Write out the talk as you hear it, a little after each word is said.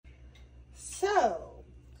So,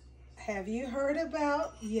 have you heard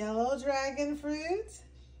about yellow dragon fruit?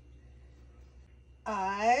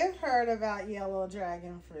 I've heard about yellow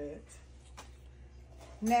dragon fruit.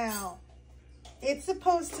 Now, it's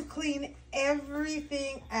supposed to clean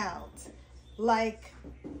everything out, like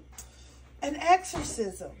an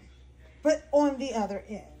exorcism, but on the other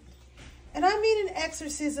end. And I mean an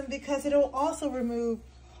exorcism because it'll also remove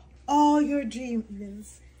all your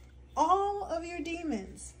demons. All of your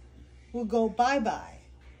demons will go bye-bye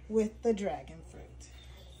with the dragon fruit.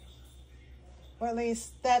 Or at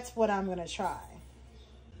least that's what I'm gonna try.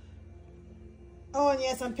 Oh, and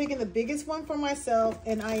yes, I'm picking the biggest one for myself,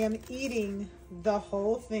 and I am eating the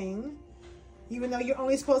whole thing, even though you're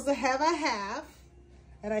only supposed to have a half.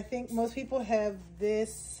 And I think most people have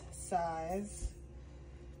this size.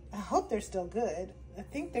 I hope they're still good. I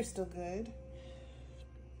think they're still good.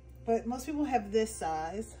 But most people have this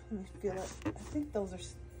size. Let me feel it.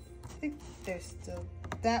 I think they're still,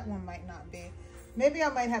 that one might not be. Maybe I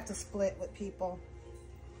might have to split with people.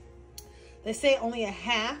 They say only a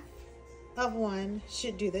half of one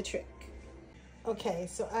should do the trick. Okay,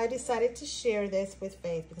 so I decided to share this with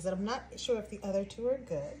Faith because I'm not sure if the other two are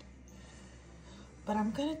good. But I'm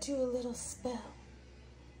gonna do a little spell.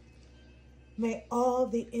 May all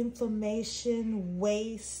the inflammation,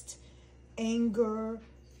 waste, anger,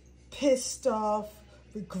 pissed off,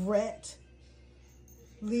 regret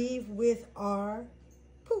leave with our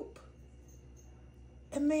poop.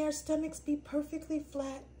 And may our stomachs be perfectly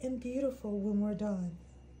flat and beautiful when we're done.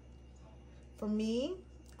 For me,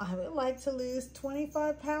 I would like to lose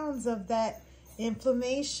 25 pounds of that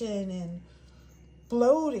inflammation and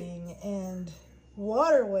bloating and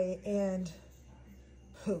water weight and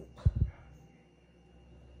poop.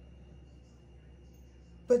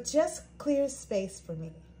 But just clear space for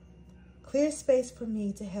me. Clear space for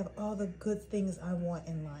me to have all the good things I want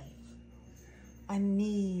in life. I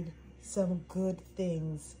need some good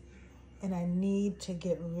things, and I need to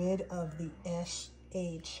get rid of the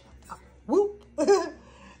S-H-I-T.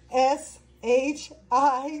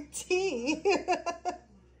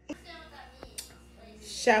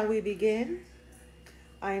 Shall we begin?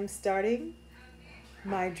 I am starting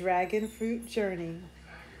my dragon fruit journey.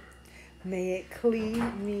 May it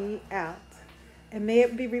clean me out, and may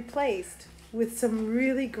it be replaced with some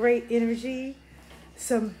really great energy,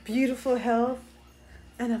 some beautiful health,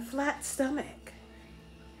 and a flat stomach.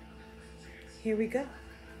 Here we go.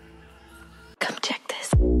 Come check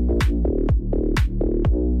this.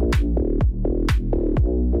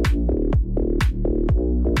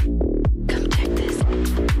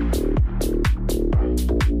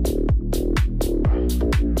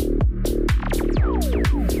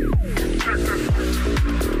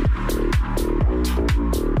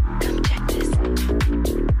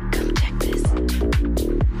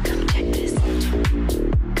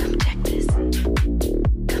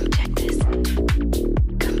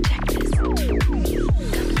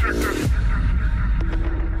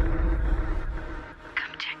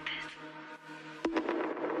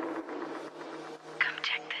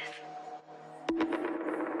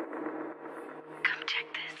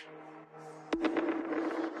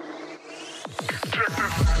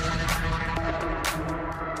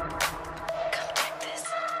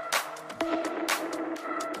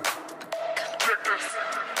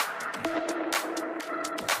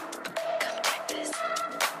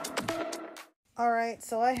 Alright,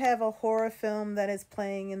 so I have a horror film that is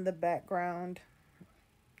playing in the background.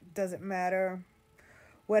 Doesn't matter.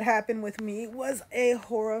 What happened with me was a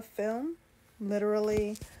horror film.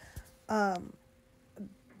 Literally.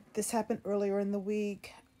 This happened earlier in the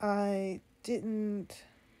week. I didn't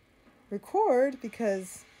record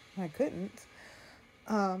because I couldn't.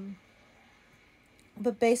 But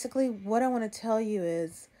basically what I want to tell you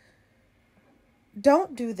is,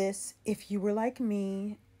 don't do this if you were like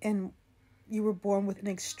me and you were born with an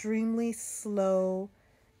extremely slow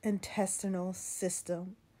intestinal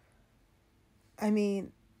system. I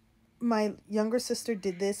mean, my younger sister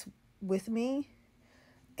did this with me,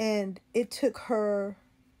 and it took her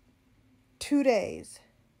 2 days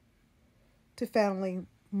to finally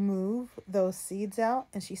move those seeds out,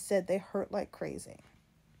 and she said they hurt like crazy.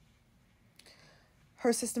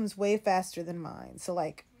 Her system's way faster than mine. So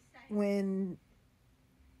like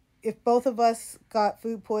if both of us got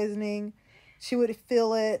food poisoning, she would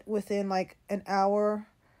feel it within like an hour.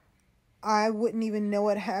 I wouldn't even know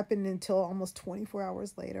what happened until almost 24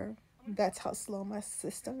 hours later. That's how slow my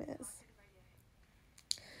system is.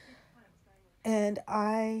 And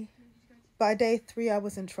by day 3, I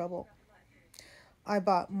was in trouble. I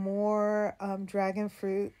bought more dragon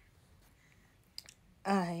fruit.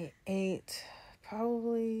 I ate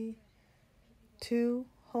probably 2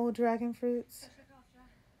 whole dragon fruits.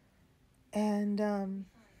 And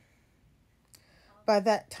by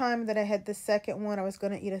that time that I had the second one, I was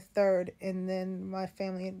going to eat a third. And then my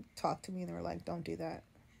family talked to me and they were like, don't do that.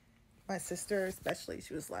 My sister especially,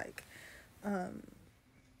 she was like,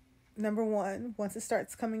 number one, once it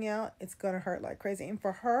starts coming out, it's going to hurt like crazy. And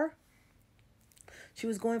for her, she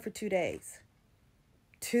was going for 2 days.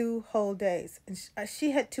 2 whole days. And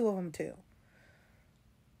she had 2 of them too.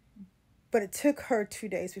 But it took her 2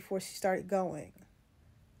 days before she started going.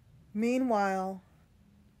 Meanwhile,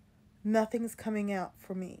 nothing's coming out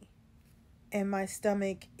for me. And my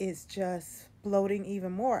stomach is just bloating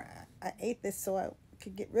even more. I ate this so I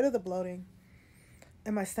could get rid of the bloating.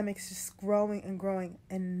 And my stomach's just growing and growing.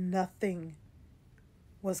 And nothing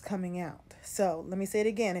was coming out. So let me say it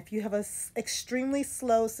again. If you have an extremely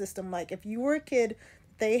slow system, like if you were a kid,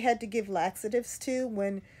 they had to give laxatives to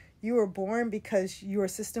when you were born because your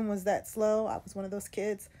system was that slow. I was one of those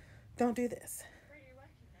kids. Don't do this.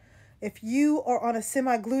 If you are on a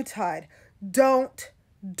semaglutide, don't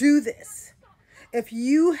do this. If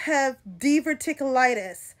you have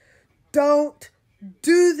diverticulitis, don't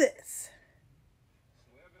do this.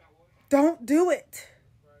 Don't do it.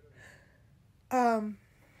 I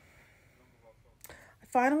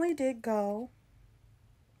finally did go.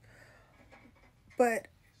 But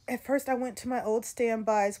at first I went to my old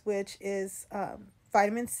standbys, which is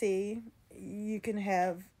vitamin C. You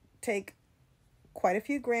can take quite a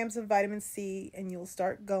few grams of vitamin C and you'll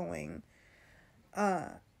start going.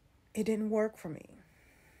 It didn't work for me.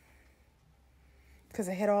 Because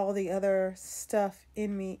I had all the other stuff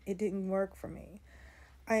in me. It didn't work for me.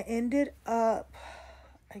 I ended up,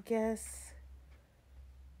 I guess,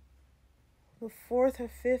 the 4th or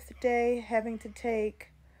 5th day having to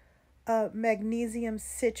take magnesium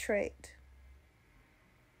citrate.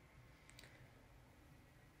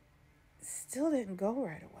 Still didn't go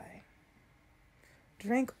right away.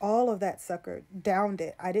 Drank all of that sucker, downed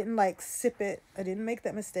it. I didn't like sip it. I didn't make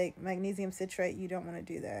that mistake. Magnesium citrate, you don't want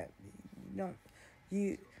to do that.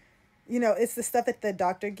 You know, it's the stuff that the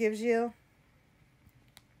doctor gives you.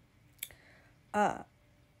 I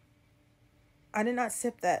did not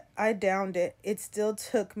sip that. I downed it. It still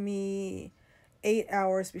took me 8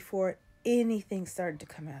 hours before anything started to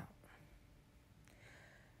come out.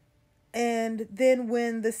 And then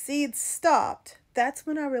when the seeds stopped, that's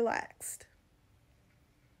when I relaxed.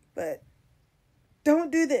 But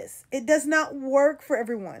don't do this. It does not work for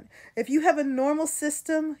everyone. If you have a normal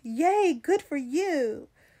system, yay, good for you.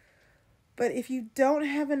 But if you don't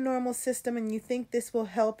have a normal system and you think this will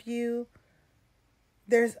help you,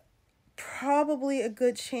 there's probably a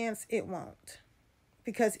good chance it won't.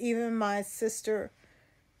 Because even my sister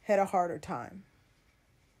had a harder time.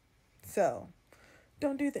 So,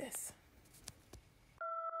 don't do this.